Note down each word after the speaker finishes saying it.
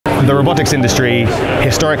The robotics industry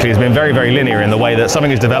historically has been very, very linear in the way that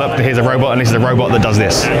something is developed, here's a robot, and this is a robot that does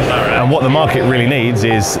this. And what the market really needs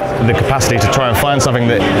is the capacity to try and find something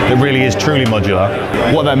that really is truly modular.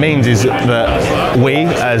 What that means is that we,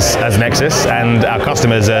 as Nexxis, and our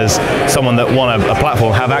customers as someone that want a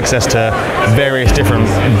platform, have access to various different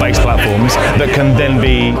base platforms that can then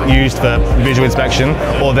be used for visual inspection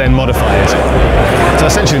or then modified. So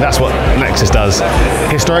essentially that's what Nexxis does.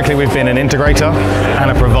 Historically we've been an integrator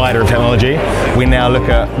and a provider of technology. We now look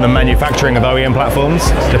at the manufacturing of OEM platforms,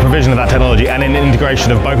 the provision of that technology, and an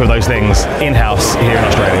integration of both of those things in-house here in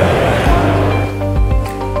Australia.